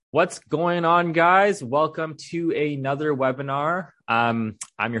What's going on, guys? Welcome to another webinar. I'm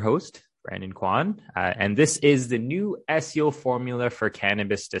your host, Brandon Kwan, and this is the new SEO formula for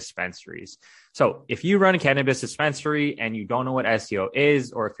cannabis dispensaries. So if you run a cannabis dispensary and you don't know what SEO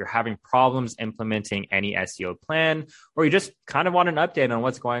is, or if you're having problems implementing any SEO plan, or you just kind of want an update on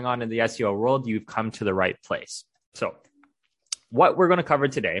what's going on in the SEO world, you've come to the right place. So what we're going to cover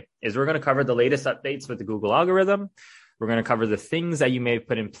today is we're going to cover the latest updates with the Google algorithm. We're going to cover the things that you may have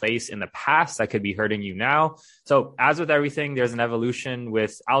put in place in the past that could be hurting you now. So as with everything, there's an evolution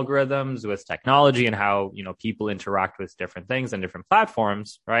with algorithms, with technology, and how, people interact with different things and different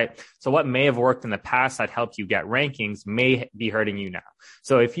platforms, right? So what may have worked in the past that helped you get rankings may be hurting you now.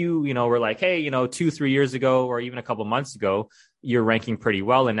 So if you, were like, hey, 2-3 years ago, or even a couple months ago, you're ranking pretty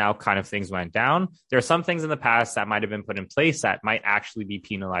well and now kind of things went down. There are some things in the past that might have been put in place that might actually be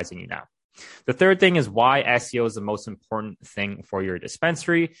penalizing you now. The third thing is why SEO is the most important thing for your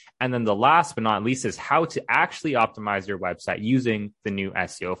dispensary. And then the last but not least is how to actually optimize your website using the new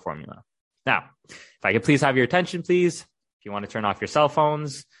SEO formula. Now, if I could please have your attention, please. If you want to turn off your cell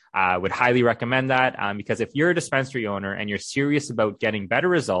phones, I would highly recommend that because if you're a dispensary owner and you're serious about getting better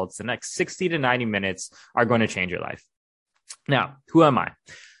results, the next 60 to 90 minutes are going to change your life. Now, who am I?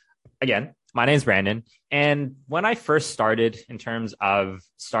 Again, my name is Brandon. And when I first started in terms of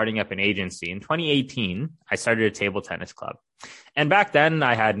starting up an agency in 2018, I started a table tennis club. And back then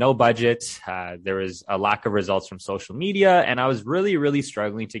I had no budget. There was a lack of results from social media, and I was really, really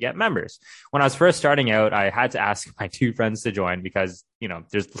struggling to get members. When I was first starting out, I had to ask my two friends to join because,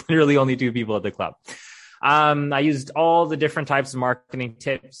 there's literally only two people at the club. I used all the different types of marketing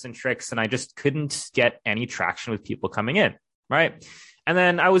tips and tricks, and I just couldn't get any traction with people coming in, right? And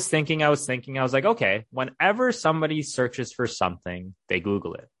then I was thinking, I was like, okay, whenever somebody searches for something, they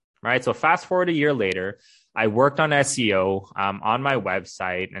Google it, right? So fast forward a year later, I worked on SEO on my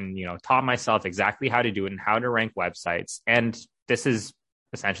website and, taught myself exactly how to do it and how to rank websites. And this is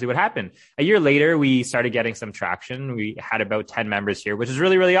essentially what happened. A year later, we started getting some traction. We had about 10 members here, which is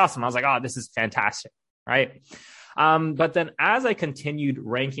really, really awesome. I was like, oh, this is fantastic, right? But then as I continued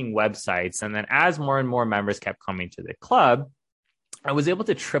ranking websites and then as more and more members kept coming to the club, I was able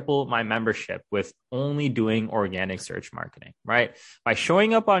to triple my membership with only doing organic search marketing, right? By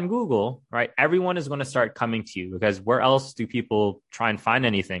showing up on Google, right? Everyone is going to start coming to you because where else do people try and find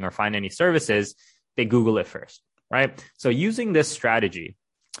anything or find any services? They Google it first, right? So using this strategy,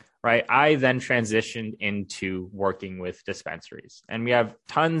 right, I then transitioned into working with dispensaries, and we have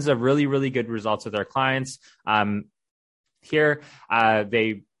tons of really, really good results with our clients. Here,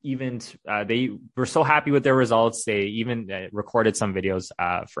 they were so happy with their results. They even recorded some videos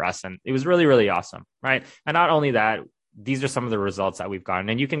for us, and it was really, really awesome, right? And not only that, these are some of the results that we've gotten,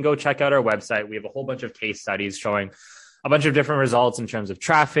 and you can go check out our website. We have a whole bunch of case studies showing a bunch of different results in terms of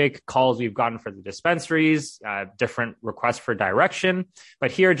traffic, calls we've gotten for the dispensaries, different requests for direction. But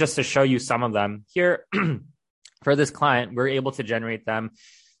here, just to show you some of them, here for this client, we're able to generate them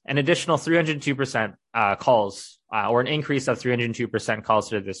an additional 302% calls, or an increase of 302% calls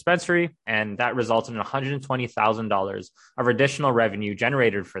to the dispensary. And that resulted in $120,000 of additional revenue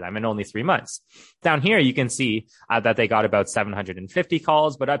generated for them in only 3 months. Down here, you can see that they got about 750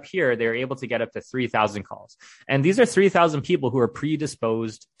 calls, but up here, they were able to get up to 3,000 calls. And these are 3,000 people who are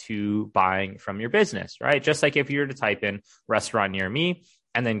predisposed to buying from your business, right? Just like if you were to type in restaurant near me,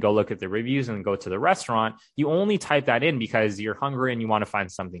 and then go look at the reviews and go to the restaurant, you only type that in because you're hungry and you want to find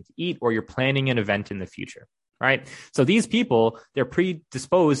something to eat, or you're planning an event in the future, right? So these people, they're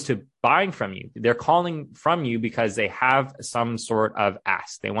predisposed to buying from you. They're calling from you because they have some sort of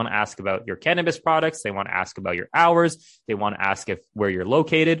ask. They want to ask about your cannabis products. They want to ask about your hours. They want to ask where you're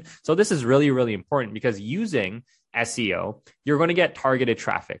located. So this is really, really important because using SEO, you're going to get targeted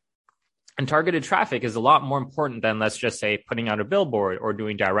traffic. And targeted traffic is a lot more important than, let's just say, putting out a billboard or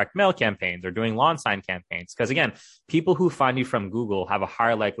doing direct mail campaigns or doing lawn sign campaigns. Because again, people who find you from Google have a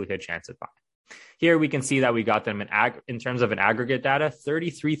higher likelihood chance of buying. Here we can see that we got them in terms of an aggregate data,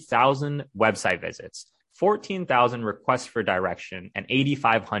 33,000 website visits, 14,000 requests for direction, and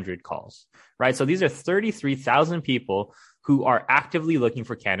 8,500 calls, right? So these are 33,000 people who are actively looking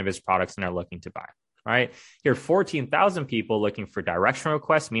for cannabis products and are looking to buy. Right here, 14,000 people looking for direction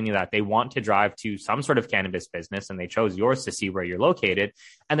requests, meaning that they want to drive to some sort of cannabis business and they chose yours to see where you're located,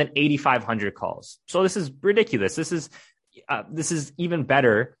 and then 8,500 calls. So this is ridiculous. This is even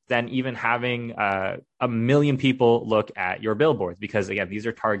better than even having a million people look at your billboards, because again, these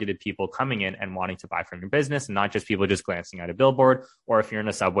are targeted people coming in and wanting to buy from your business, and not just people just glancing at a billboard, or if you're in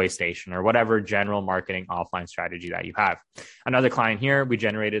a subway station or whatever general marketing offline strategy that you have. Another client here, we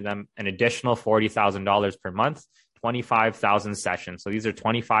generated them an additional $40,000 per month 25,000 sessions. So these are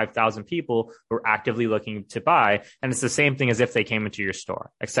 25,000 people who are actively looking to buy. And it's the same thing as if they came into your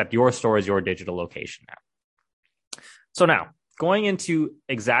store, except your store is your digital location now. So now going into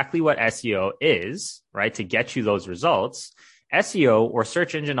exactly what SEO is, right, to get you those results. SEO, or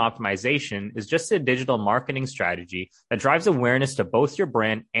search engine optimization, is just a digital marketing strategy that drives awareness to both your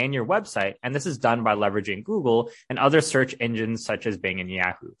brand and your website. And this is done by leveraging Google and other search engines such as Bing and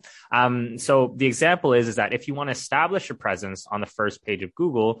Yahoo. So the example is that if you want to establish a presence on the first page of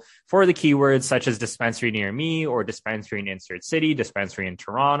Google for the keywords such as dispensary near me, or dispensary in insert city, dispensary in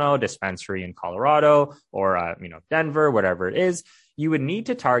Toronto, dispensary in Colorado, or Denver, whatever it is, you would need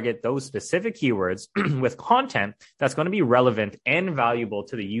to target those specific keywords with content that's going to be relevant and valuable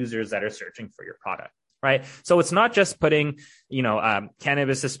to the users that are searching for your product, right? So it's not just putting,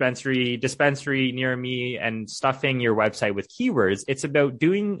 cannabis dispensary near me and stuffing your website with keywords. It's about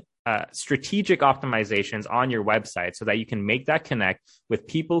doing strategic optimizations on your website so that you can make that connect with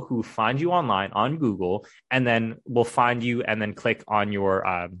people who find you online on Google and then will find you and then click on your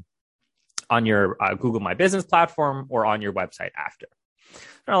Google My Business platform or on your website after.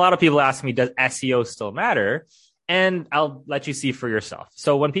 And a lot of people ask me, does SEO still matter? And I'll let you see for yourself.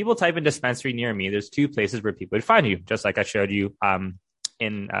 So when people type in dispensary near me, there's two places where people would find you, just like I showed you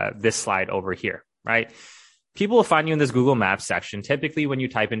in this slide over here, right? People will find you in this Google Maps section, typically when you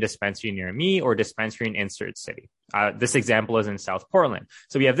type in dispensary near me or dispensary in insert city. This example is in South Portland.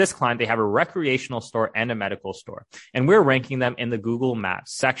 So we have this client, they have a recreational store and a medical store, and we're ranking them in the Google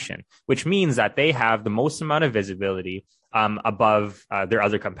Maps section, which means that they have the most amount of visibility above their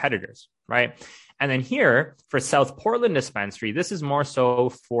other competitors, right? And then here for South Portland dispensary, this is more so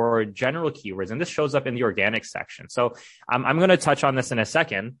for general keywords, and this shows up in the organic section. So I'm going to touch on this in a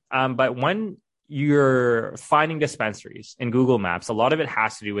second, but when you're finding dispensaries in Google Maps, a lot of it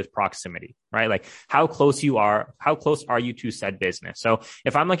has to do with proximity, right? Like how close are you to said business? So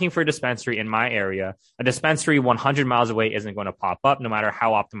if I'm looking for a dispensary in my area, a dispensary 100 miles away isn't going to pop up no matter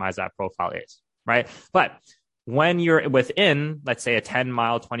how optimized that profile is, right? But when you're within, let's say, a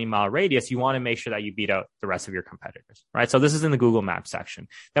 10-mile, 20-mile radius, you want to make sure that you beat out the rest of your competitors, right? So this is in the Google Maps section.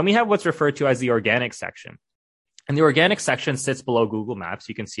 Then we have what's referred to as the organic section. And the organic section sits below Google Maps.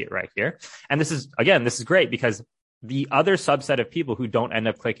 You can see it right here. And this is great because the other subset of people who don't end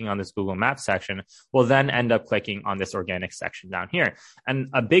up clicking on this Google Maps section will then end up clicking on this organic section down here. And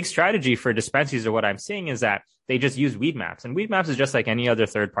a big strategy for dispensaries, or what I'm seeing, is that they just use Weed Maps. And Weed Maps is just like any other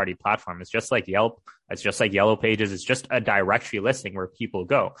third-party platform. It's just like Yelp. It's just like Yellow Pages. It's just a directory listing where people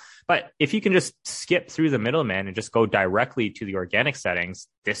go. But if you can just skip through the middleman and just go directly to the organic settings,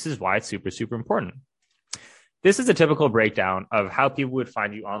 this is why it's super, super important. This is a typical breakdown of how people would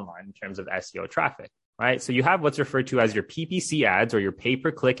find you online in terms of SEO traffic, right? So you have what's referred to as your PPC ads, or your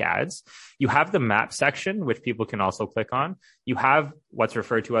pay-per-click ads. You have the map section, which people can also click on. You have what's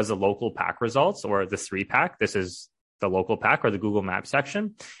referred to as the local pack results, or the 3-pack. This is the local pack or the Google Maps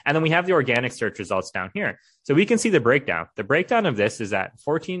section. And then we have the organic search results down here. So we can see the breakdown. The breakdown of this is that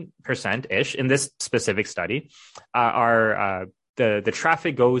 14%-ish in this specific study are the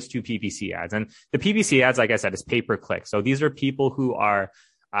traffic goes to PPC ads. And the PPC ads, like I said, is pay-per-click. So these are people who are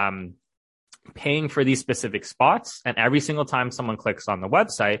paying for these specific spots. And every single time someone clicks on the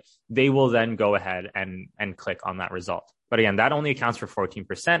website, they will then go ahead and click on that result. But again, that only accounts for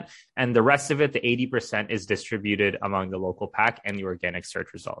 14%. And the rest of it, the 80%, is distributed among the local pack and the organic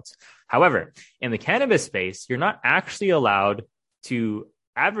search results. However, in the cannabis space, you're not actually allowed to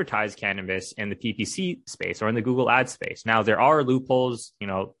advertise cannabis in the PPC space or in the Google ad space. Now, there are loopholes,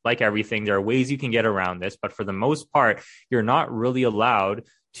 like everything, there are ways you can get around this, but for the most part, you're not really allowed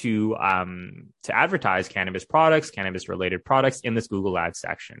to advertise cannabis products, cannabis related products in this Google Ads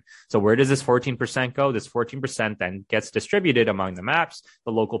section. So where does this 14% go? This 14% then gets distributed among the maps,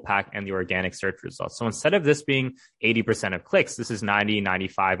 the local pack, and the organic search results. So instead of this being 80% of clicks, this is 90,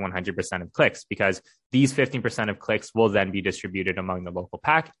 95, 100% of clicks, because these 15% of clicks will then be distributed among the local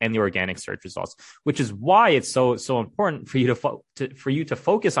pack and the organic search results, which is why it's so important for you to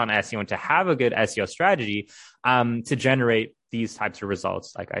focus on SEO and to have a good SEO strategy to generate these types of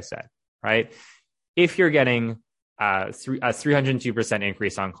results, like I said, right? If you're getting a 302%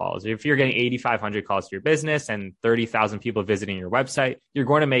 increase on calls, if you're getting 8,500 calls to your business and 30,000 people visiting your website, you're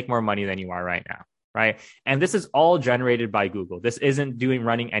going to make more money than you are right now, right? And this is all generated by Google. This isn't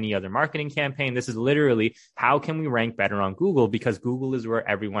running any other marketing campaign. This is literally how can we rank better on Google, because Google is where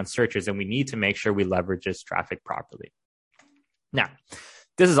everyone searches, and we need to make sure we leverage this traffic properly. Now,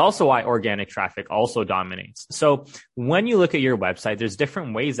 this is also why organic traffic also dominates. So when you look at your website, there's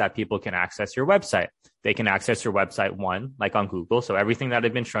different ways that people can access your website. they can access your website like on Google. So everything that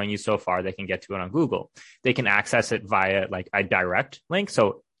I've been showing you so far, they can get to it on Google. They can access it via like a direct link.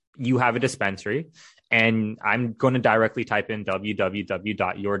 So you have a dispensary and I'm going to directly type in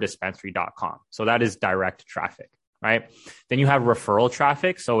www.yourdispensary.com. So that is direct traffic, right? Then you have referral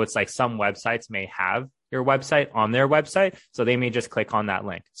traffic. So it's like some websites may have your website on their website. So they may just click on that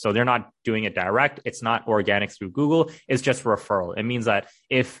link. So they're not doing it direct. It's not organic through Google. It's just referral. It means that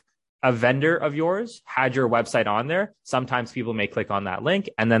if a vendor of yours had your website on there, sometimes people may click on that link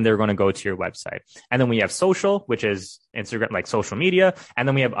and then they're going to go to your website. And then we have social, which is Instagram, like social media. And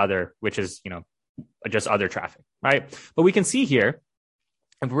then we have other, which is, just other traffic, right? But we can see here,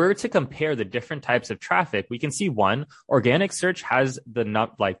 if we were to compare the different types of traffic, we can see one, organic search has the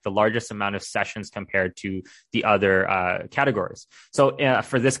largest amount of sessions compared to the other categories. So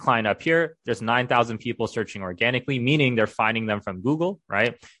for this client up here, there's 9,000 people searching organically, meaning they're finding them from Google,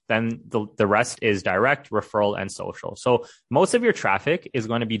 right? Then the rest is direct, referral, and social. So most of your traffic is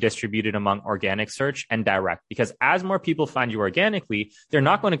going to be distributed among organic search and direct, because as more people find you organically, they're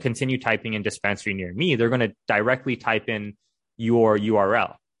not going to continue typing in dispensary near me. They're going to directly type in your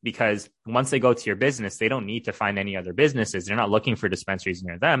URL, because once they go to your business, they don't need to find any other businesses. They're not looking for dispensaries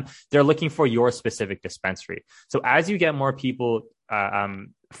near them. They're looking for your specific dispensary. So as you get more people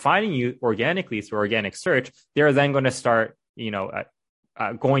finding you organically through organic search, they're then going to start,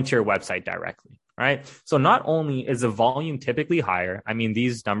 going to your website directly, right? So not only is the volume typically higher, I mean,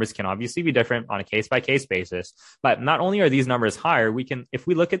 these numbers can obviously be different on a case-by-case basis, but not only are these numbers higher, if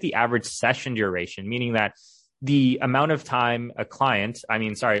we look at the average session duration, meaning that the amount of time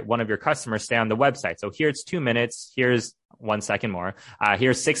one of your customers stay on the website. So here it's 2 minutes. Here's 1 second more.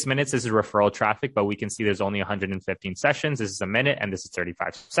 Here's 6 minutes. This is referral traffic, but we can see there's only 115 sessions. This is a minute and this is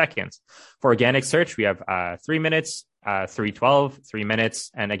 35 seconds. For organic search, we have 3 minutes, 3:12, 3 minutes.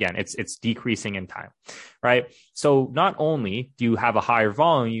 And again, it's decreasing in time, right? So not only do you have a higher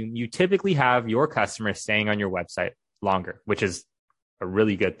volume, you typically have your customers staying on your website longer, which is a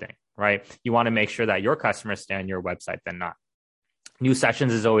really good thing, right? You want to make sure that your customers stay on your website than not. New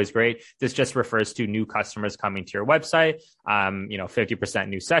sessions is always great. This just refers to new customers coming to your website. 50%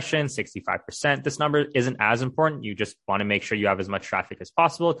 new sessions, 65%. This number isn't as important. You just want to make sure you have as much traffic as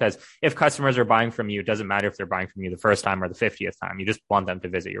possible, because if customers are buying from you, it doesn't matter if they're buying from you the first time or the 50th time. You just want them to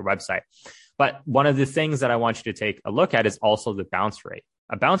visit your website. But one of the things that I want you to take a look at is also the bounce rate.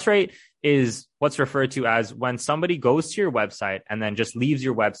 A bounce rate is what's referred to as when somebody goes to your website and then just leaves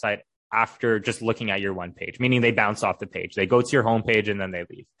your website after just looking at your one page, meaning they bounce off the page. They go to your homepage and then they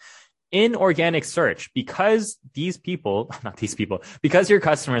leave. In organic search, because because your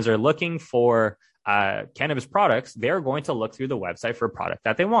customers are looking for cannabis products, they're going to look through the website for a product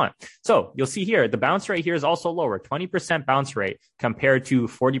that they want. So you'll see here, the bounce rate here is also lower, 20% bounce rate compared to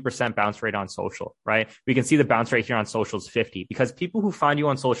 40% bounce rate on social, right? We can see the bounce rate here on social is 50, because people who find you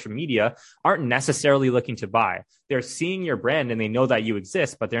on social media aren't necessarily looking to buy. They're seeing your brand and they know that you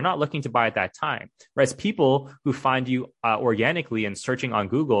exist, but they're not looking to buy at that time. Whereas people who find you organically and searching on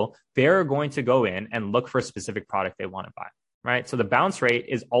Google, they're going to go in and look for a specific product they want to buy. Right. So the bounce rate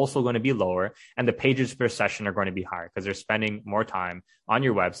is also going to be lower and the pages per session are going to be higher because they're spending more time on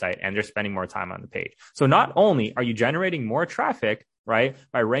your website and they're spending more time on the page. So not only are you generating more traffic, right,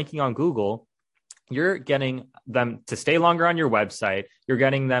 by ranking on Google, you're getting them to stay longer on your website. You're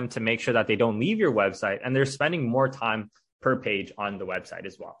getting them to make sure that they don't leave your website, and they're spending more time per page on the website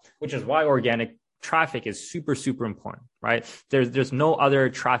as well, which is why organic traffic is super, super important, right? There's no other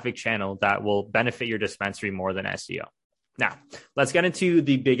traffic channel that will benefit your dispensary more than SEO. Now, let's get into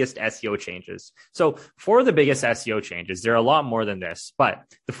the biggest SEO changes. So for the biggest SEO changes, there are a lot more than this, but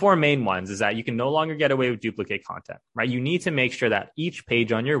the four main ones is that you can no longer get away with duplicate content, right? You need to make sure that each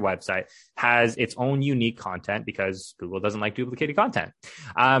page on your website has its own unique content because Google doesn't like duplicated content.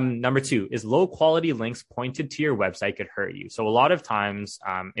 Number two is low quality links pointed to your website could hurt you. So a lot of times,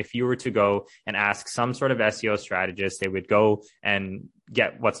 if you were to go and ask some sort of SEO strategist, they would go and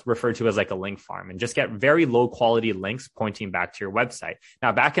get what's referred to as like a link farm and just get very low quality links pointing back to your website.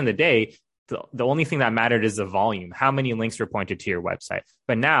 Now, back in the day, the only thing that mattered is the volume, how many links were pointed to your website.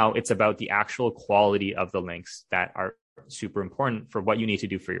 But now it's about the actual quality of the links that are super important for what you need to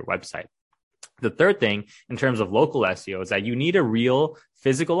do for your website. The third thing in terms of local SEO is that you need a real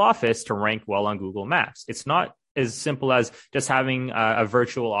physical office to rank well on Google Maps. It's not as simple as just having a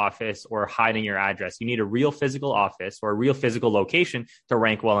virtual office or hiding your address. You need a real physical office or a real physical location to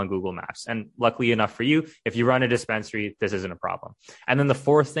rank well on Google Maps. And luckily enough for you, if you run a dispensary, this isn't a problem. And then the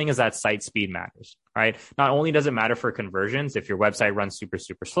fourth thing is that site speed matters, right? Not only does it matter for conversions, if your website runs super,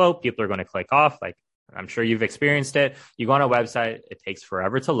 super slow, people are going to click off. Like I'm sure you've experienced it. You go on a website, it takes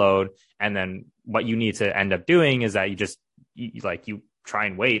forever to load. And then what you need to end up doing is that you try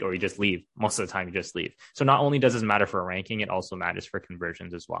and wait, or you just leave. Most of the time you just leave. So not only does this matter for ranking, it also matters for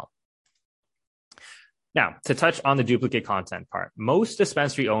conversions as well. Now, to touch on the duplicate content part, most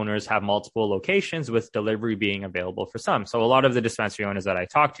dispensary owners have multiple locations, with delivery being available for some. So a lot of the dispensary owners that I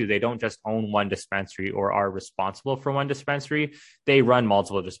talk to, they don't just own one dispensary or are responsible for one dispensary. They run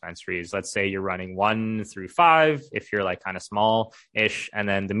multiple dispensaries. Let's say you're running 1 through 5 if you're like kind of small-ish, and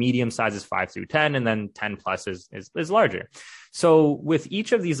then the medium size is 5 through 10, and then 10 plus is larger. So with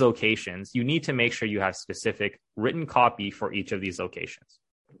each of these locations, you need to make sure you have specific written copy for each of these locations.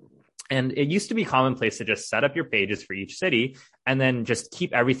 And it used to be commonplace to just set up your pages for each city and then just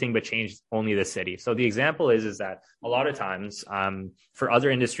keep everything but change only the city. So the example is that a lot of times for other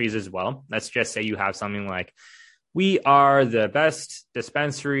industries as well, let's just say you have something like, we are the best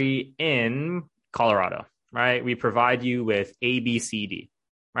dispensary in Colorado, right? We provide you with A, B, C, D,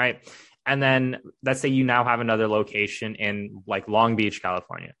 right? And then let's say you now have another location in like Long Beach,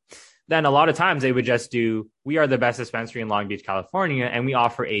 California. Then a lot of times they would just do, we are the best dispensary in Long Beach, California, and we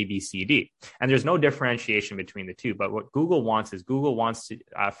offer A, B, C, D. And there's no differentiation between the two. But what Google wants is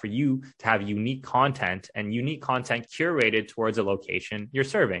for you to have unique content, and unique content curated towards a location you're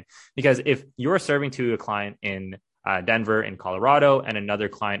serving. Because if you're serving to a client in Denver, in Colorado, and another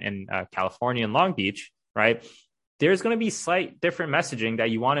client in California, in Long Beach, right? There's going to be slight different messaging that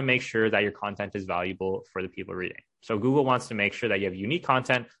you want to make sure that your content is valuable for the people reading. So Google wants to make sure that you have unique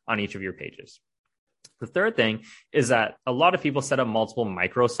content on each of your pages. The third thing is that a lot of people set up multiple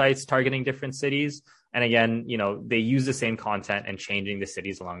microsites targeting different cities. And again, they use the same content and changing the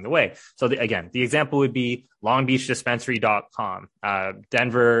cities along the way. So the example would be longbeachdispensary.com,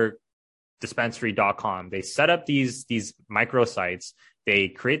 Denver dispensary.com. They set up these microsites. They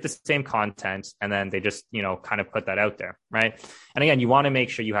create the same content, and then they just, kind of put that out there, right? And again, you want to make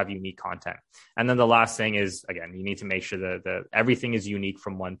sure you have unique content. And then the last thing is, again, you need to make sure that everything is unique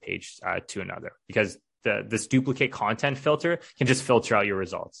from one page to another, because this duplicate content filter can just filter out your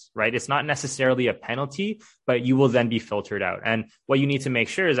results, right? It's not necessarily a penalty, but you will then be filtered out. And what you need to make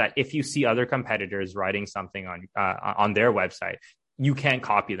sure is that if you see other competitors writing something on their website, you can't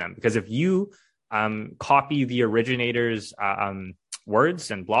copy them, because if you copy the originator's words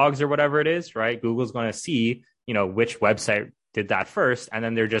and blogs or whatever it is, right? Google's going to see, which website did that first, and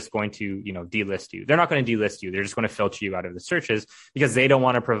then they're just going to, delist you. They're not going to delist you. They're just going to filter you out of the searches, because they don't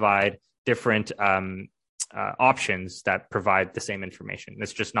want to provide different options that provide the same information.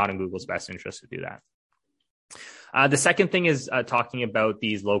 It's just not in Google's best interest to do that. The second thing is talking about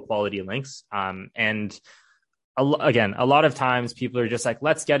these low quality links. And again, a lot of times people are just like,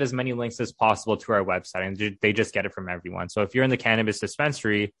 let's get as many links as possible to our website, and they just get it from everyone. So if you're in the cannabis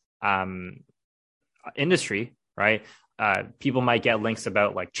dispensary industry, right, people might get links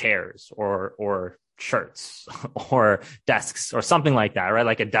about like chairs or shirts or desks or something like that, right?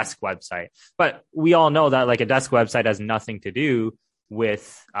 Like a desk website. But we all know that like a desk website has nothing to do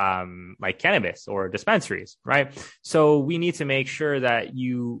with like cannabis or dispensaries, right? So we need to make sure that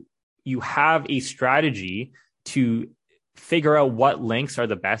you have a strategy to figure out what links are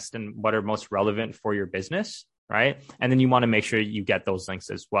the best and what are most relevant for your business, right? And then you want to make sure you get those links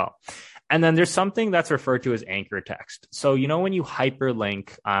as well. And then there's something that's referred to as anchor text. So, when you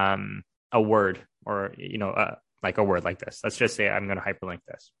hyperlink a word, or, like a word like this, let's just say I'm going to hyperlink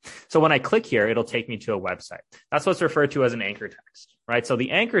this. So when I click here, it'll take me to a website. That's what's referred to as an anchor text, right? So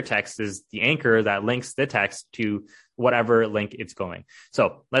the anchor text is the anchor that links the text to whatever link it's going.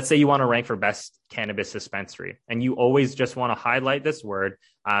 So let's say you want to rank for best cannabis dispensary, and you always just want to highlight this word,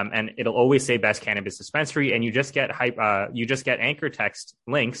 and it'll always say best cannabis dispensary, and you just get anchor text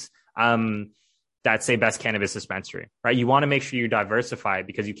links that say best cannabis dispensary, right? You want to make sure you diversify,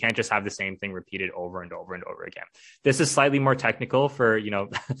 because you can't just have the same thing repeated over and over and over again. This is slightly more technical for,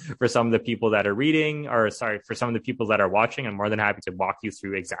 for some of the people that are reading, for some of the people that are watching. I'm more than happy to walk you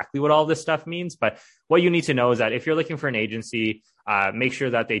through exactly what all this stuff means. But what you need to know is that if you're looking for an agency, make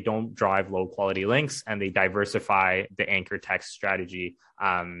sure that they don't drive low quality links, and they diversify the anchor text strategy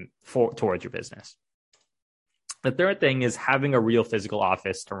towards your business. The third thing is having a real physical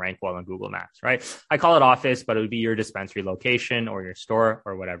office to rank well on Google Maps, right? I call it office, but it would be your dispensary location or your store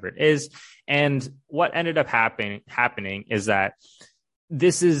or whatever it is. And what ended up happening is that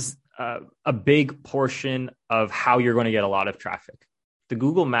this is a big portion of how you're going to get a lot of traffic. The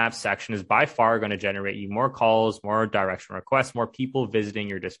Google Maps section is by far going to generate you more calls, more direction requests, more people visiting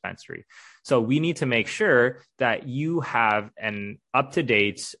your dispensary. So we need to make sure that you have an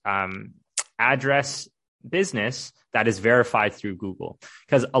up-to-date address business that is verified through Google.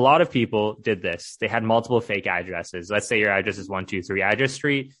 Because a lot of people did this. They had multiple fake addresses. Let's say your address is 123 Address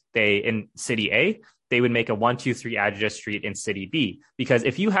Street. In city A, they would make a 123 Address Street in city B. Because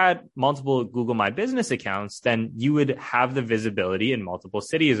if you had multiple Google My Business accounts, then you would have the visibility in multiple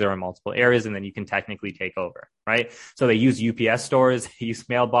cities or in multiple areas, and then you can technically take over, right? So they use UPS stores, they use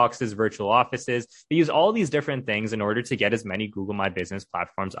mailboxes, virtual offices. They use all these different things in order to get as many Google My Business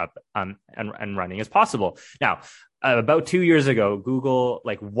platforms up and running as possible. Now, about 2 years ago, Google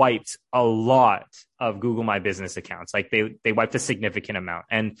wiped a lot of Google My Business accounts. They wiped a significant amount,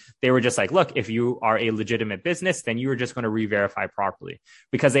 and they were just like, look, if you are a legitimate business, then you are just going to re-verify properly,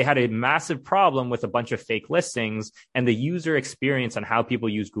 because they had a massive problem with a bunch of fake listings and the user experience on how people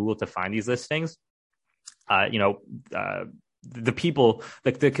use Google to find these listings. The people,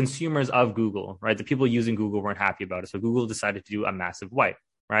 the consumers of Google, right? The people using Google weren't happy about it. So Google decided to do a massive wipe,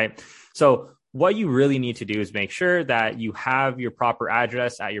 right? So what you really need to do is make sure that you have your proper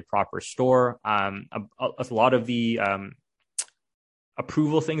address at your proper store. A lot of the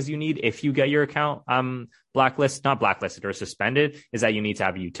approval things you need if you get your account not blacklisted or suspended, is that you need to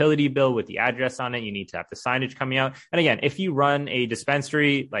have a utility bill with the address on it. You need to have the signage coming out. And again, if you run a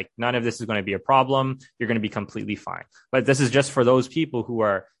dispensary, none of this is going to be a problem. You're going to be completely fine. But this is just for those people who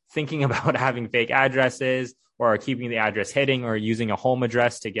are thinking about having fake addresses, or keeping the address hidden, or using a home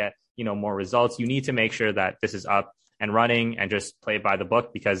address to get more results. You need to make sure that this is up and running and just play by the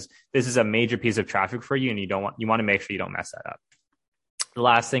book, because this is a major piece of traffic for you, and you want to make sure you don't mess that up. The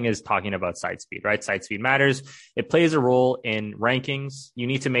last thing is talking about site speed, right? Site speed matters. It plays a role in rankings. You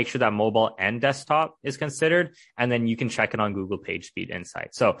need to make sure that mobile and desktop is considered, and then you can check it on Google PageSpeed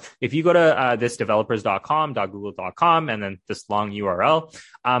Insights. So if you go to thisdevelopers.com.google.com and then this long URL,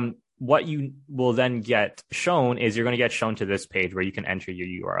 what you will then get shown is you're going to get shown to this page where you can enter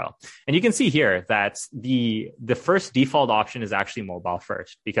your URL. And you can see here that the first default option is actually mobile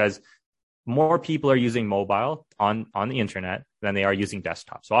first, because more people are using mobile on the internet than they are using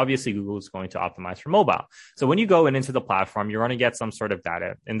desktop. So obviously Google is going to optimize for mobile. So when you go into the platform, you're going to get some sort of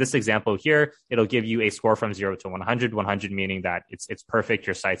data. In this example here, it'll give you a score from 0 to 100, 100 meaning that it's perfect.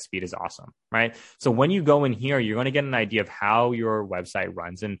 Your site speed is awesome, right? So when you go in here, you're going to get an idea of how your website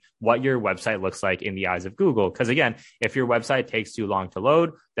runs and what your website looks like in the eyes of Google. Because again, if your website takes too long to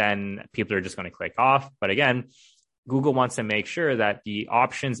load, then people are just going to click off. But again, Google wants to make sure that the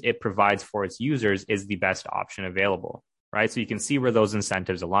options it provides for its users is the best option available, right? So you can see where those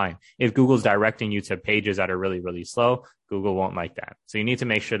incentives align. If Google's directing you to pages that are really, really slow, Google won't like that. So you need to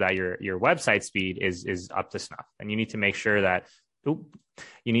make sure that your website speed is up to snuff. And you need to make sure that you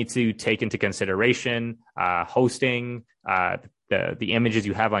need to take into consideration hosting, the images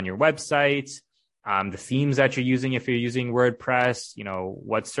you have on your website, the themes that you're using, if you're using WordPress,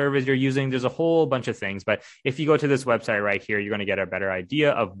 what service you're using. There's a whole bunch of things. But if you go to this website right here, you're going to get a better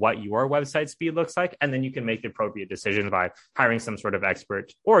idea of what your website speed looks like. And then you can make the appropriate decisions by hiring some sort of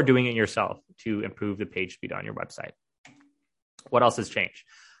expert or doing it yourself to improve the page speed on your website. What else has changed?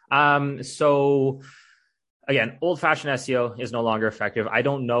 Again, old-fashioned SEO is no longer effective. I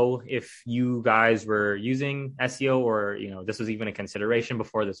don't know if you guys were using SEO or, this was even a consideration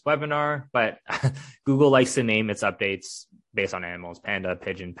before this webinar, but Google likes to name its updates based on animals: panda,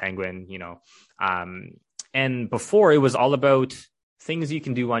 pigeon, penguin, and before it was all about things you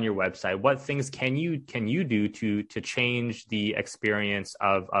can do on your website. What things can you do to change the experience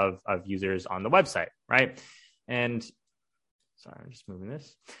of users on the website, right? And sorry, I'm just moving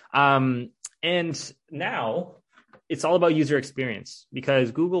this. And now it's all about user experience,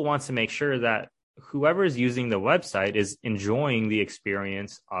 because Google wants to make sure that whoever is using the website is enjoying the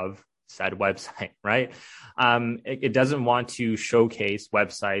experience of said website, right? It doesn't want to showcase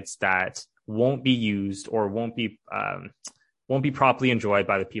websites that won't be used or won't be properly enjoyed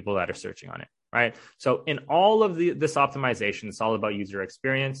by the people that are searching on it, right? So in all of this optimization, it's all about user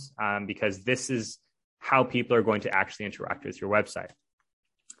experience, because this is how people are going to actually interact with your website.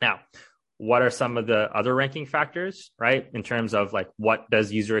 Now, what are some of the other ranking factors, right? In terms of what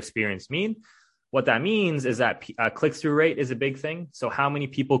does user experience mean? What that means is that click-through rate is a big thing. So how many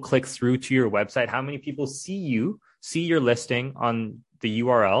people click through to your website? How many people see your listing on the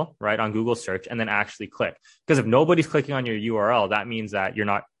URL, right, on Google search, and then actually click? Because if nobody's clicking on your URL, that means that you're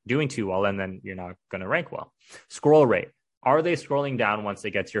not doing too well, and then you're not going to rank well. Scroll rate. Are they scrolling down once they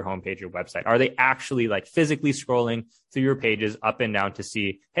get to your homepage, your website? Are they actually physically scrolling through your pages up and down to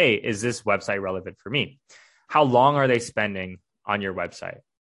see, hey, is this website relevant for me? How long are they spending on your website,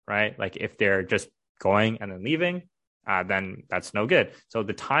 right? If they're just going and then leaving, then that's no good. So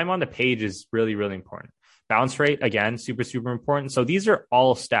the time on the page is really, really important. Bounce rate, again, super, super important. So these are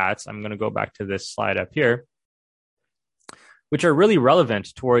all stats. I'm going to go back to this slide up here. which are really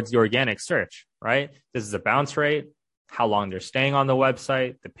relevant towards the organic search, right? This is a bounce rate, how long they're staying on the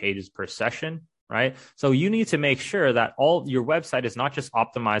website, the pages per session, right? So you need to make sure that all your website is not just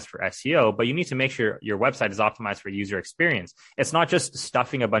optimized for SEO, but you need to make sure your website is optimized for user experience. It's not just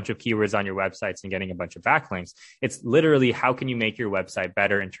stuffing a bunch of keywords on your websites and getting a bunch of backlinks. It's literally how can you make your website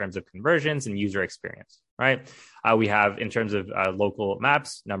better in terms of conversions and user experience, right? We have in terms of local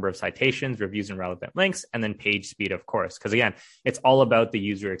maps, number of citations, reviews and relevant links, and then page speed, of course. Because again, it's all about the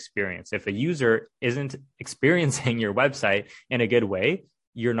user experience. If a user isn't experiencing your website in a good way,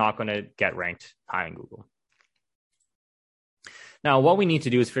 you're not going to get ranked high in Google. Now, what we need to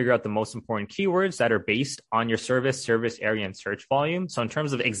do is figure out the most important keywords that are based on your service area, and search volume. So in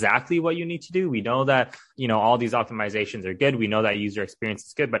terms of exactly what you need to do, we know that, all these optimizations are good. We know that user experience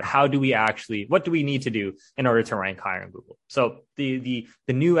is good, but what do we need to do in order to rank higher in Google? So the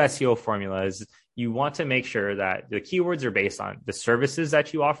new SEO formula is you want to make sure that the keywords are based on the services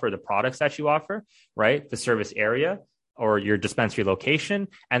that you offer, the products that you offer, right? The service area, or your dispensary location,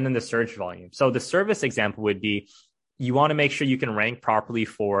 and then the search volume. So the service example would be, you want to make sure you can rank properly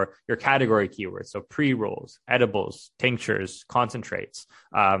for your category keywords. So pre-rolls, edibles, tinctures, concentrates,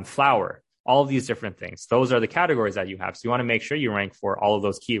 flower, all of these different things. Those are the categories that you have. So you want to make sure you rank for all of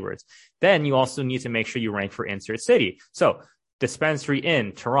those keywords. Then you also need to make sure you rank for insert city. So dispensary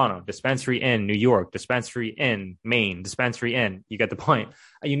in Toronto, dispensary in New York, dispensary in Maine, dispensary in, you get the point.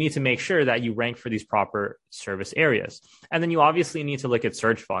 You need to make sure that you rank for these proper service areas. And then you obviously need to look at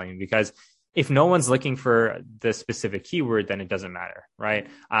search volume, because if no one's looking for the specific keyword, then it doesn't matter, right?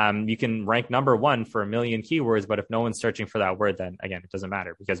 You can rank number one for 1 million keywords, but if no one's searching for that word, then again, it doesn't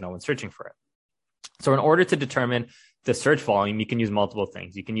matter because no one's searching for it. So in order to determine the search volume, you can use multiple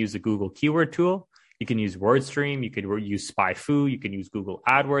things. You can use the Google keyword tool. You can use WordStream, you could use SpyFu, you can use Google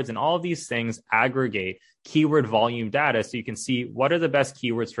AdWords, and all of these things aggregate keyword volume data so you can see what are the best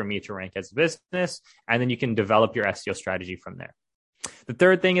keywords for me to rank as a business, and then you can develop your SEO strategy from there. The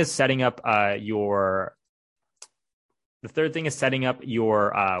third thing is setting up your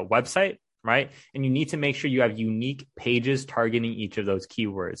website, right? And you need to make sure you have unique pages targeting each of those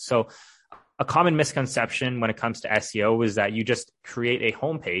keywords. So a common misconception when it comes to SEO is that you just create a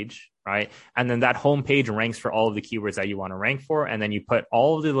homepage, right? And then that homepage ranks for all of the keywords that you want to rank for. And then you put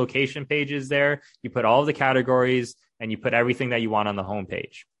all of the location pages there, you put all of the categories, and you put everything that you want on the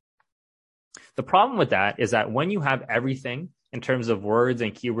homepage. The problem with that is that when you have everything in terms of words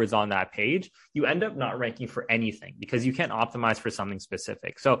and keywords on that page, you end up not ranking for anything because you can't optimize for something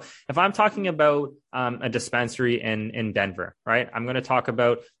specific. So if I'm talking about a dispensary in Denver, right, I'm going to talk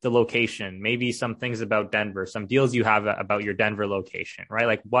about the location, maybe some things about Denver, some deals you have about your Denver location, right?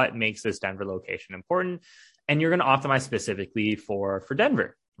 Like what makes this Denver location important? And you're going to optimize specifically for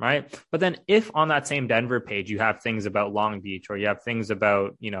Denver, right? But then if on that same Denver page, you have things about Long Beach, or you have things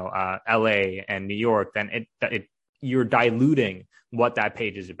about, LA and New York, then you're diluting what that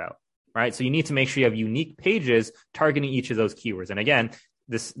page is about, right? So you need to make sure you have unique pages targeting each of those keywords. And again,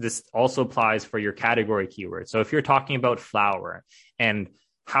 this also applies for your category keywords. So if you're talking about flour and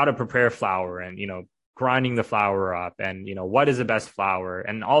how to prepare flour and, grinding the flour up and, what is the best flour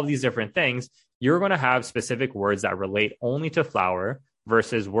and all of these different things, you're going to have specific words that relate only to flour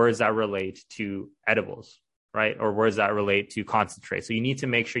versus words that relate to edibles, right? Or words that relate to concentrate. So you need to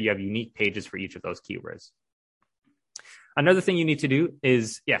make sure you have unique pages for each of those keywords. Another thing you need to do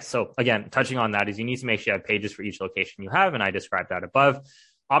is, so again, touching on that is you need to make sure you have pages for each location you have, and I described that above.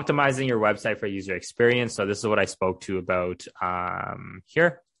 Optimizing your website for user experience. So this is what I spoke to about down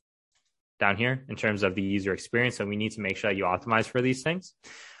here in terms of the user experience. So we need to make sure that you optimize for these things.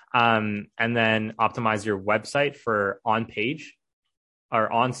 And then optimize your website for on-page or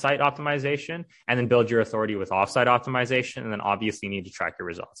on-site optimization, and then build your authority with off-site optimization. And then obviously you need to track your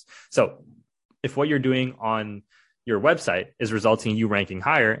results. So if what you're doing on your website is resulting in you ranking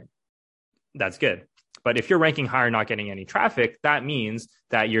higher, that's good. But if you're ranking higher, not getting any traffic, that means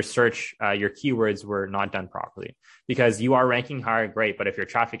that your search, your keywords were not done properly, because you are ranking higher, great. But if your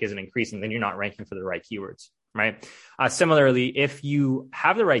traffic isn't increasing, then you're not ranking for the right keywords, right? Similarly, if you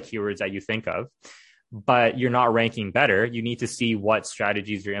have the right keywords that you think of, but you're not ranking better, you need to see what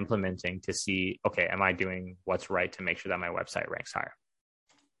strategies you're implementing to see, okay, am I doing what's right to make sure that my website ranks higher?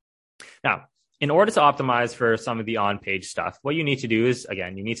 Now, in order to optimize for some of the on-page stuff, what you need to do is,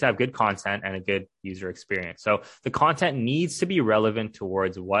 again, you need to have good content and a good user experience. So the content needs to be relevant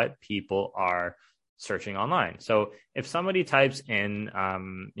towards what people are searching online. So if somebody types in,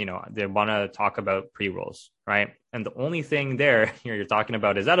 they want to talk about pre-rolls, right? And the only thing there you're talking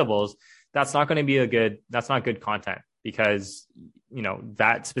about is edibles, that's not going to be that's not good content, because,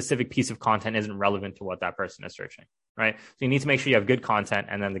 that specific piece of content isn't relevant to what that person is searching, right? So you need to make sure you have good content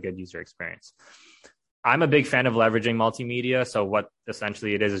and then the good user experience. I'm a big fan of leveraging multimedia. So what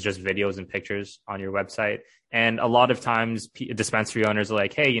essentially it is just videos and pictures on your website. And a lot of times dispensary owners are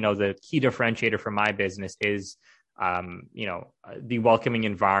like, hey, the key differentiator for my business is, the welcoming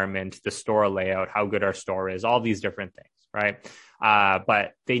environment, the store layout, how good our store is, all these different things, right?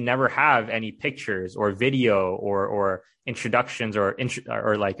 But they never have any pictures or video or introductions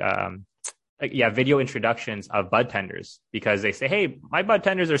video introductions of bud tenders, because they say, hey, my bud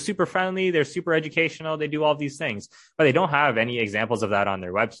tenders are super friendly. They're super educational. They do all these things, but they don't have any examples of that on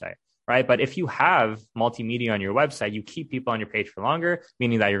their website, right? But if you have multimedia on your website, you keep people on your page for longer,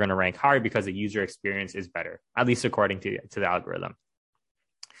 meaning that you're going to rank higher because the user experience is better, at least according to the algorithm.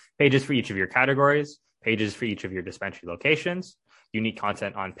 Pages for each of your categories, pages for each of your dispensary locations, unique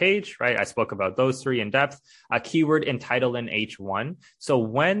content on page, right? I spoke about those three in depth. A keyword and title in H1. So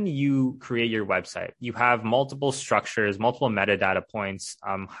when you create your website, you have multiple structures, multiple metadata points,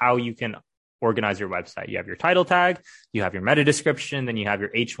 how you can organize your website. You have your title tag, you have your meta description, then you have your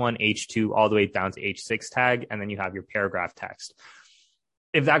H1, H2, all the way down to H6 tag, and then you have your paragraph text.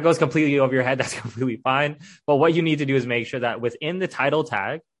 If that goes completely over your head, that's completely fine. But what you need to do is make sure that within the title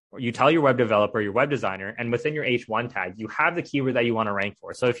tag, you tell your web developer, your web designer, and within your H1 tag, you have the keyword that you want to rank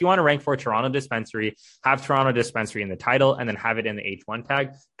for. So if you want to rank for Toronto Dispensary, have Toronto Dispensary in the title and then have it in the H1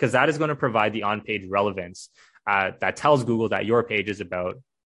 tag, because that is going to provide the on-page relevance that tells Google that your page is about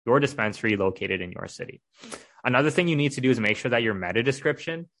your dispensary located in your city. Another thing you need to do is make sure that your meta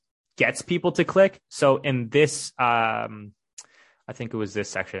description gets people to click. So in this, I think it was this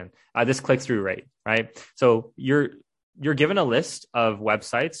section, this click-through rate, right? So you're given a list of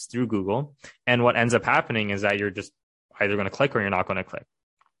websites through Google, and what ends up happening is that you're just either going to click or you're not going to click.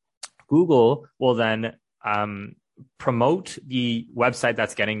 Google will then promote the website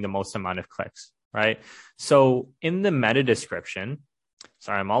that's getting the most amount of clicks, right? So in the meta description,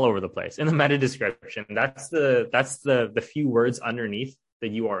 sorry, I'm all over the place. In the meta description, that's the few words underneath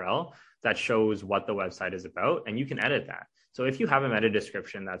the URL that shows what the website is about, and you can edit that. So if you have a meta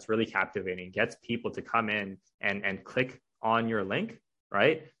description that's really captivating, gets people to come in and click on your link,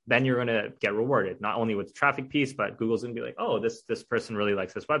 right? Then you're going to get rewarded, not only with the traffic piece, but Google's going to be like, oh, this person really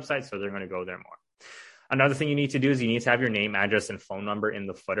likes this website, so they're going to go there more. Another thing you need to do is you need to have your name, address, and phone number in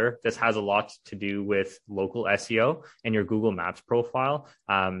the footer. This has a lot to do with local SEO and your Google Maps profile.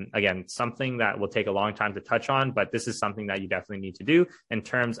 Again, something that will take a long time to touch on, but this is something that you definitely need to do in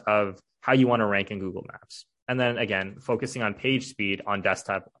terms of how you want to rank in Google Maps. And then again, focusing on page speed on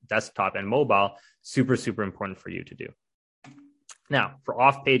desktop and mobile, super, super important for you to do. Now, for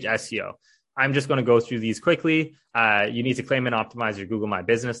off-page SEO, I'm just going to go through these quickly. You need to claim and optimize your Google My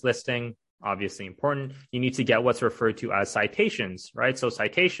Business listing. Obviously important. You need to get what's referred to as citations, right? So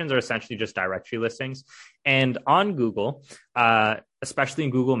citations are essentially just directory listings. And on Google, especially in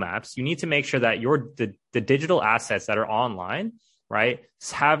Google Maps, you need to make sure that the digital assets that are online, right,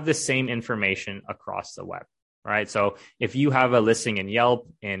 have the same information across the web, right? So if you have a listing in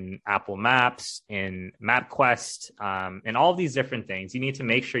Yelp, in Apple Maps, in MapQuest, and all of these different things, you need to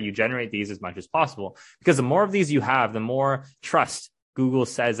make sure you generate these as much as possible, because the more of these you have, the more trust Google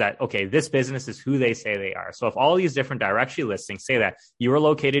says that, okay, this business is who they say they are. So if all these different directory listings say that you are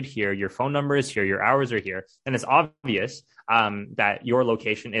located here, your phone number is here, your hours are here, then it's obvious that your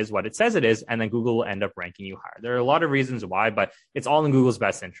location is what it says it is, and then Google will end up ranking you higher. There are a lot of reasons why, but it's all in Google's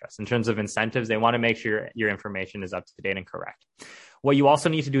best interest. In terms of incentives, they want to make sure your information is up to date and correct. What you also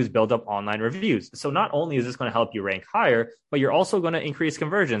need to do is build up online reviews. So not only is this going to help you rank higher, but you're also going to increase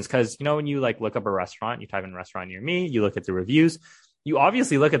conversions, because when you look up a restaurant, you type in restaurant near me, you look at the reviews. You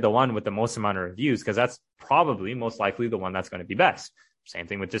obviously look at the one with the most amount of reviews, because that's probably most likely the one that's going to be best. Same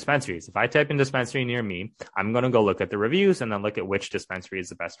thing with dispensaries. If I type in dispensary near me, I'm going to go look at the reviews and then look at which dispensary is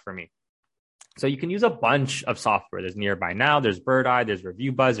the best for me. So you can use a bunch of software. There's Nearby Now, there's Bird Eye, there's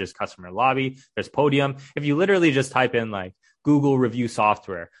Review Buzz, there's Customer Lobby, there's Podium. If you literally just type in Google review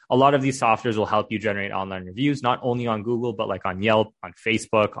software, a lot of these softwares will help you generate online reviews, not only on Google, but on Yelp, on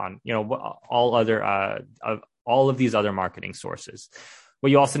Facebook, on all of these other marketing sources.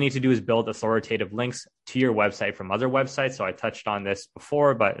 What you also need to do is build authoritative links to your website from other websites. So I touched on this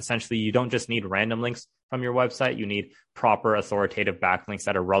before, but essentially you don't just need random links from your website. You need proper authoritative backlinks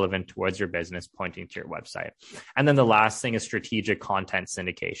that are relevant towards your business, pointing to your website. And then the last thing is strategic content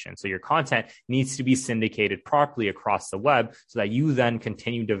syndication. So your content needs to be syndicated properly across the web so that you then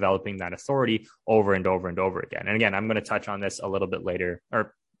continue developing that authority over and over and over again. And again, I'm going to touch on this a little bit later,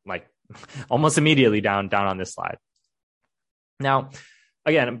 or almost immediately down on this slide. Now,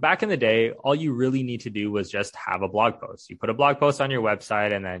 again, back in the day, all you really need to do was just have a blog post. You put a blog post on your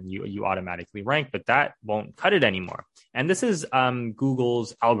website and then you automatically rank, but that won't cut it anymore. And this is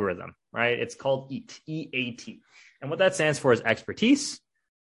Google's algorithm, right? It's called EAT, EAT. And what that stands for is expertise,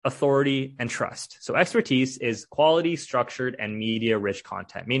 authority, and trust. So expertise is quality, structured, and media-rich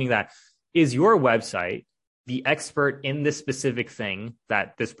content, meaning that is your website the expert in this specific thing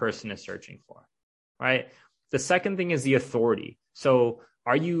that this person is searching for, right? The second thing is the authority. So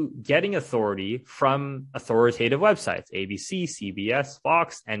are you getting authority from authoritative websites, ABC, CBS,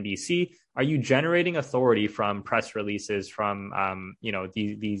 Fox, NBC? Are you generating authority from press releases from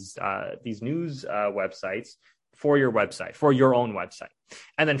these news websites for your website, for your own website?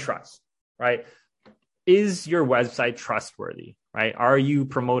 And then trust, right? Is your website trustworthy, right? Are you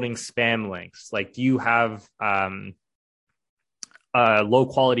promoting spam links? Like, do you have low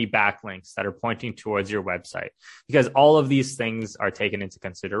quality backlinks that are pointing towards your website? Because all of these things are taken into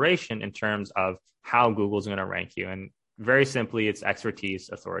consideration in terms of how Google's going to rank you. And very simply, it's expertise,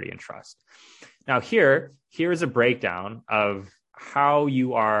 authority, and trust. Now, here is a breakdown of how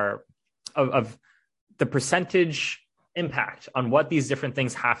you are, of the percentage impact on what these different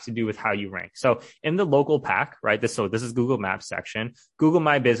things have to do with how you rank. So in the local pack, right, this is Google Maps section. Google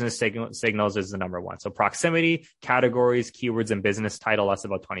My Business signals is the number one. So proximity, categories, keywords, and business title, that's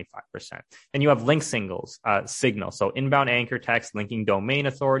about 25%. And you have link signals. So inbound anchor text, linking domain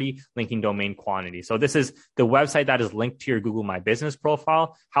authority, linking domain quantity. So this is the website that is linked to your Google My Business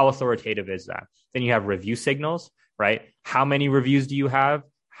profile. How authoritative is that? Then you have review signals, right? How many reviews do you have?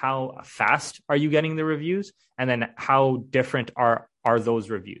 How fast are you getting the reviews? And then how different are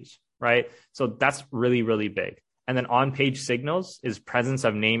those reviews, right? So that's really, really big. And then on-page signals is presence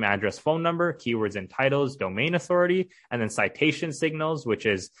of name, address, phone number, keywords and titles, domain authority, and then citation signals, which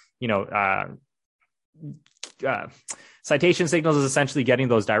is, citation signals is essentially getting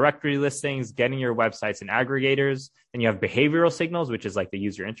those directory listings, getting your websites in aggregators. Then you have behavioral signals, which is like the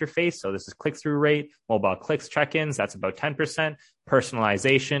user interface. So this is click-through rate, mobile clicks, check-ins. That's about 10%,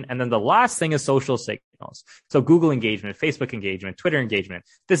 personalization. And then the last thing is social signals. So Google engagement, Facebook engagement, Twitter engagement.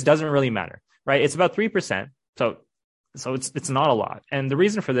 This doesn't really matter, right? It's about 3%. So it's not a lot. And the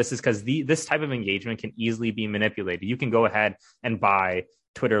reason for this is because this type of engagement can easily be manipulated. You can go ahead and buy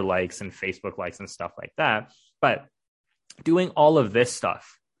Twitter likes and Facebook likes and stuff like that. But doing all of this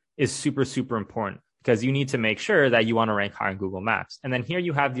stuff is super, super important because you need to make sure that you want to rank high on Google Maps. And then here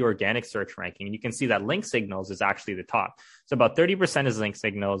you have the organic search ranking. And you can see that link signals is actually the top. So about 30% is link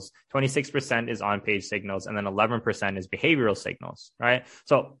signals, 26% is on-page signals, and then 11% is behavioral signals, right?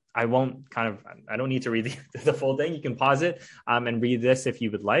 So I don't need to read the full thing. You can pause it and read this if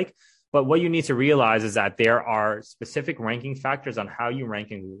you would like. But what you need to realize is that there are specific ranking factors on how you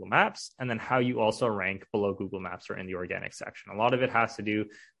rank in Google Maps and then how you also rank below Google Maps or in the organic section. A lot of it has to do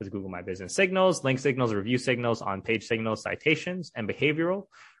with Google My Business signals, link signals, review signals, on-page signals, citations, and behavioral,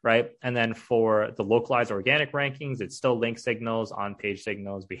 right? And then for the localized organic rankings, it's still link signals, on-page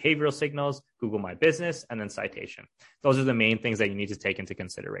signals, behavioral signals, Google My Business, and then citation. Those are the main things that you need to take into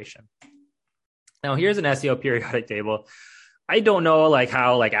consideration. Now, here's an SEO periodic table. I don't know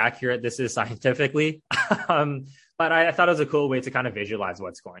how accurate this is scientifically, but I thought it was a cool way to kind of visualize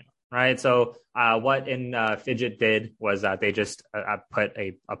what's going on, right? So what Fidget did was that they just put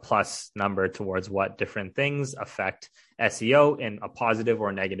a plus number towards what different things affect SEO in a positive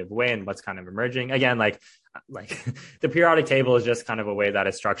or negative way and what's kind of emerging. Again, like the periodic table is just kind of a way that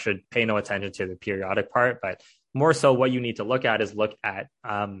it's structured. Pay no attention to the periodic part, but more so what you need to look at is where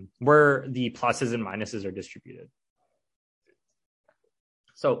the pluses and minuses are distributed.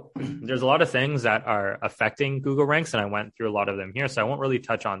 So there's a lot of things that are affecting Google ranks, and I went through a lot of them here, so I won't really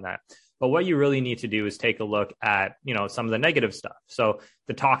touch on that. But what you really need to do is take a look at, some of the negative stuff. So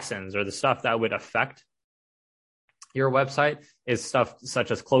the toxins or the stuff that would affect your website is stuff such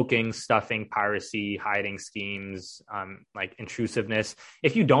as cloaking, stuffing, piracy, hiding schemes, like intrusiveness.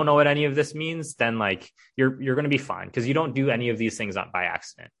 If you don't know what any of this means, then you're going to be fine because you don't do any of these things by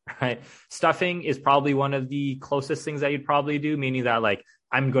accident, right? Stuffing is probably one of the closest things that you'd probably do, meaning that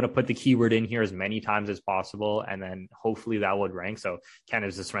I'm going to put the keyword in here as many times as possible, and then hopefully that would rank. So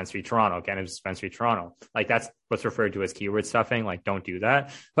Cannabis Dispensary Toronto, Cannabis Dispensary Toronto. That's what's referred to as keyword stuffing. Don't do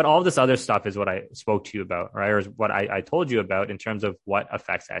that. But all this other stuff is what I spoke to you about, right? Or what I told you about in terms of what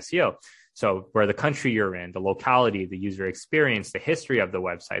affects SEO. So where the country you're in, the locality, the user experience, the history of the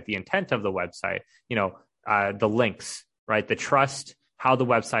website, the intent of the website, the links, right? The trust, how the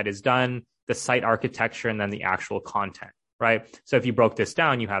website is done, the site architecture, and then the actual content. Right. So if you broke this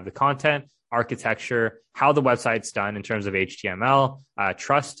down, you have the content, architecture, how the website's done in terms of HTML,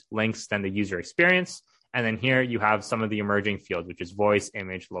 trust, links, then the user experience. And then here you have some of the emerging fields, which is voice,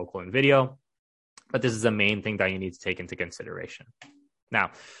 image, local, and video. But this is the main thing that you need to take into consideration.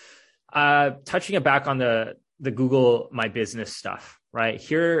 Now, touching it back on the Google My Business stuff, right?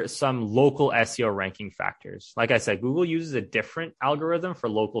 Here are some local SEO ranking factors. Like I said, Google uses a different algorithm for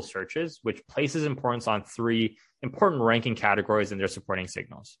local searches, which places importance on 3 important ranking categories in their supporting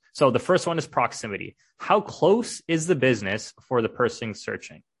signals. So the first one is proximity. How close is the business for the person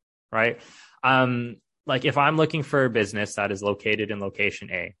searching, right? Like if I'm looking for a business that is located in location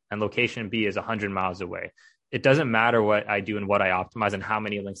A and location B is 100 miles away, it doesn't matter what I do and what I optimize and how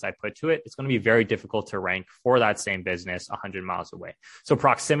many links I put to it. It's going to be very difficult to rank for that same business 100 miles away. So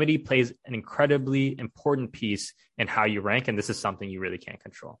proximity plays an incredibly important piece in how you rank. And this is something you really can't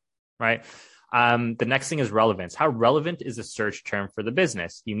control, right? The next thing is relevance. How relevant is a search term for the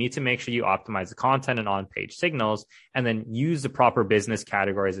business? You need to make sure you optimize the content and on-page signals, and then use the proper business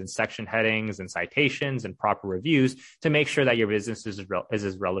categories and section headings and citations and proper reviews to make sure that your business is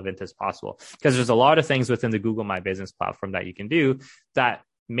as relevant as possible. Because there's a lot of things within the Google My Business platform that you can do that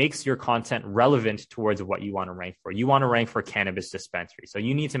makes your content relevant towards what you want to rank for. You want to rank for cannabis dispensary. So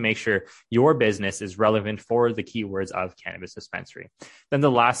you need to make sure your business is relevant for the keywords of cannabis dispensary. Then the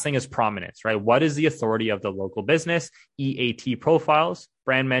last thing is prominence, right? What is the authority of the local business? EAT profiles,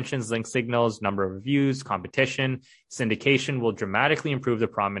 brand mentions, link signals, number of reviews, competition, syndication will dramatically improve the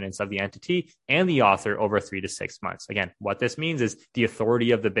prominence of the entity and the author over 3 to 6 months. Again, what this means is the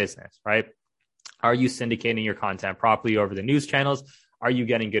authority of the business, right? Are you syndicating your content properly over the news channels? Are you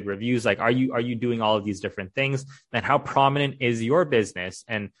getting good reviews? Like, are you doing all of these different things? And how prominent is your business?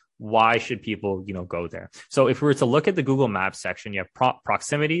 And why should people, go there? So if we were to look at the Google Maps section, you have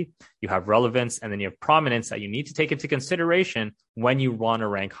proximity, you have relevance, and then you have prominence that you need to take into consideration when you want to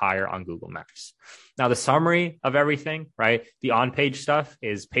rank higher on Google Maps. Now, the summary of everything, right? The on-page stuff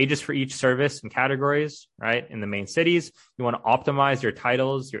is pages for each service and categories, right? In the main cities, you want to optimize your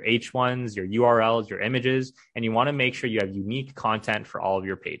titles, your H1s, your URLs, your images, and you want to make sure you have unique content for all of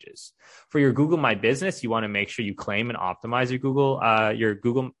your pages. For your Google My Business, you want to make sure you claim and optimize your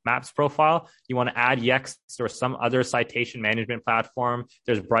Google Maps profile. You want to add Yext or some other citation management platform.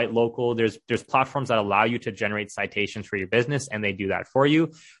 There's Bright Local. There's platforms that allow you to generate citations for your business, and they do that for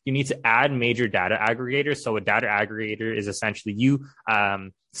you. You need to add major data aggregators. So a data aggregator is essentially you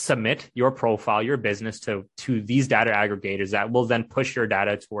submit your profile, your business to these data aggregators that will then push your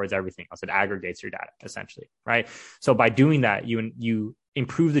data towards everything else. It aggregates your data essentially, right? So by doing that, you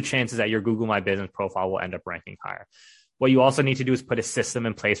improve the chances that your Google My Business profile will end up ranking higher. What you also need to do is put a system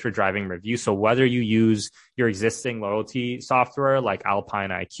in place for driving review. So whether you use your existing loyalty software like Alpine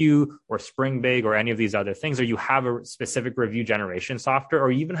IQ or Springbig or any of these other things, or you have a specific review generation software,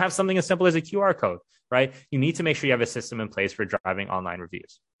 or you even have something as simple as a QR code, right? You need to make sure you have a system in place for driving online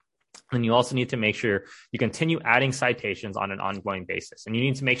reviews. And you also need to make sure you continue adding citations on an ongoing basis. And you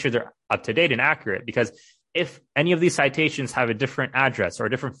need to make sure they're up to date and accurate, because if any of these citations have a different address or a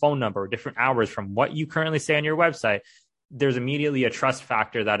different phone number or different hours from what you currently say on your website, there's immediately a trust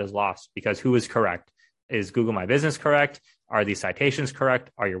factor that is lost, because who is correct? Is Google My Business correct? Are these citations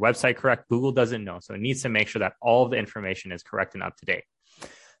correct? Are your website correct? Google doesn't know. So it needs to make sure that all of the information is correct and up to date.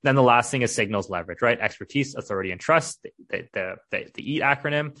 Then the last thing is signals leverage, right? Expertise, authority, and trust, the EAT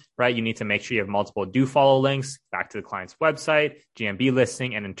acronym, right? You need to make sure you have multiple do follow links back to the client's website, GMB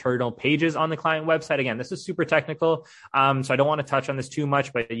listing, and internal pages on the client website. Again, this is super technical. So I don't want to touch on this too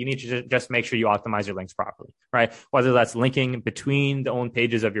much, but you need to just make sure you optimize your links properly, right? Whether that's linking between the own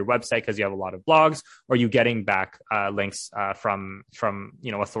pages of your website because you have a lot of blogs, or you getting back links from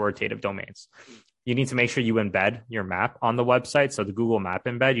authoritative domains. You need to make sure you embed your map on the website. So the Google Map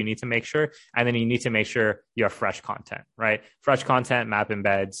embed, you need to make sure, and then you need to make sure you have fresh content, right? Fresh content, map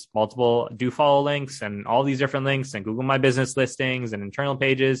embeds, multiple do follow links and all these different links and Google My Business listings and internal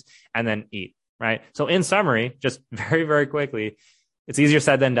pages, and then EAT, right? So in summary, just very, very quickly, it's easier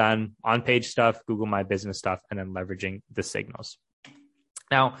said than done. On-page stuff, Google My Business stuff, and then leveraging the signals.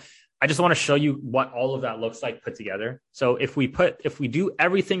 Now, I just want to show you what all of that looks like put together. So if we do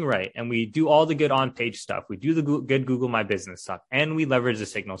everything right and we do all the good on-page stuff, we do the good Google My Business stuff, and we leverage the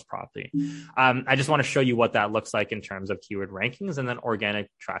signals properly, I just want to show you what that looks like in terms of keyword rankings and then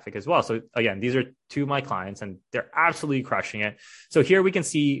organic traffic as well. So again, these are two of my clients and they're absolutely crushing it. So here we can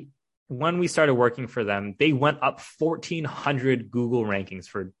see when we started working for them, they went up 1,400 Google rankings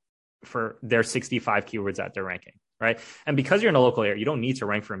for their 65 keywords that they're ranking. Right. And because you're in a local area, you don't need to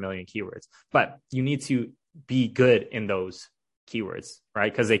rank for 1 million keywords, but you need to be good in those keywords,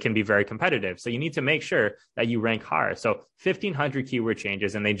 right? Because they can be very competitive. So you need to make sure that you rank higher. So 1,500 keyword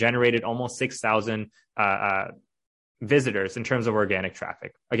changes, and they generated almost 6,000 visitors in terms of organic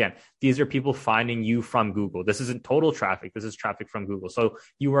traffic. Again, these are people finding you from Google. This isn't total traffic. This is traffic from Google. So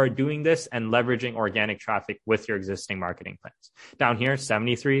you are doing this and leveraging organic traffic with your existing marketing plans. Down here,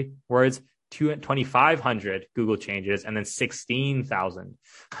 73 words, 2,500 Google changes, and then 16,000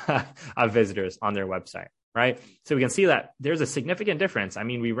 of visitors on their website, right? So we can see that there's a significant difference. I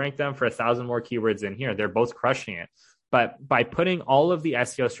mean, we rank them for 1,000 more keywords in here. They're both crushing it. But by putting all of the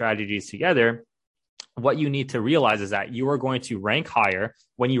SEO strategies together, what you need to realize is that you are going to rank higher.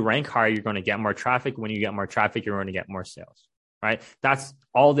 When you rank higher, you're going to get more traffic. When you get more traffic, you're going to get more sales, right? That's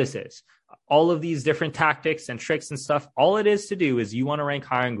all this is. All of these different tactics and tricks and stuff, all it is to do is you want to rank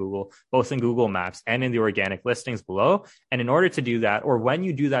higher in Google, both in Google Maps and in the organic listings below. And in order to do that, or when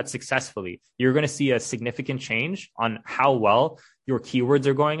you do that successfully, you're going to see a significant change on how well your keywords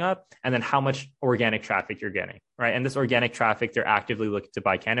are going up and then how much organic traffic you're getting, right? And this organic traffic, they're actively looking to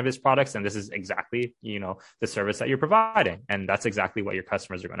buy cannabis products. And this is exactly, the service that you're providing. And that's exactly what your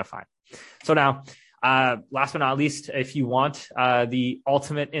customers are going to find. So now, last but not least, if you want the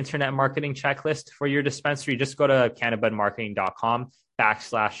ultimate internet marketing checklist for your dispensary, just go to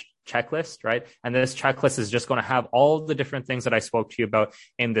cannabismarketing.com/checklist, right? And this checklist is just going to have all the different things that I spoke to you about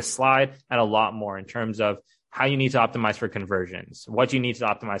in this slide and a lot more in terms of how you need to optimize for conversions, what you need to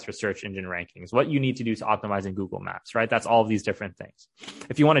optimize for search engine rankings, what you need to do to optimize in Google Maps, right? That's all of these different things.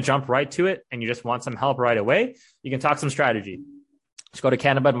 If you want to jump right to it and you just want some help right away, you can talk some strategy. Just go to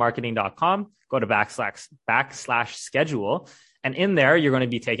cannabismarketing.com, go to / schedule. And in there, you're going to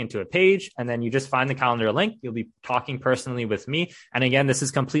be taken to a page, and then you just find the calendar link. You'll be talking personally with me. And again, this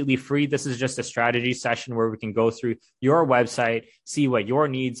is completely free. This is just a strategy session where we can go through your website, see what your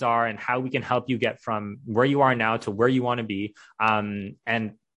needs are, and how we can help you get from where you are now to where you want to be. And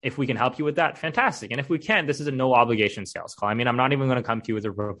if we can help you with that, fantastic. And if we can, this is a no obligation sales call. I mean, I'm not even going to come to you with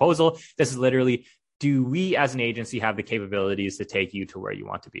a proposal. This is literally, do we as an agency have the capabilities to take you to where you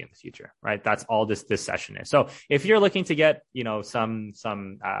want to be in the future, right? That's all this session is. So if you're looking to get,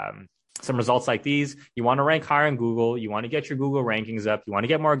 some results like these, you want to rank higher in Google, you want to get your Google rankings up, you want to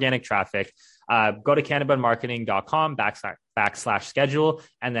get more organic traffic, go to cannabismarketing.com / schedule,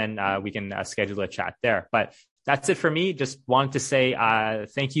 and then we can schedule a chat there. But that's it for me. Just wanted to say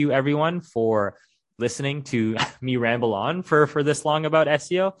thank you everyone for listening to me ramble on for this long about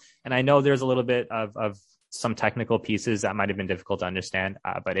SEO. And I know there's a little bit of some technical pieces that might have been difficult to understand.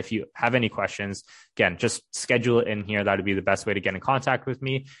 But if you have any questions, again, just schedule it in here. That would be the best way to get in contact with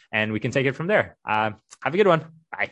me, and we can take it from there. Have a good one. Bye.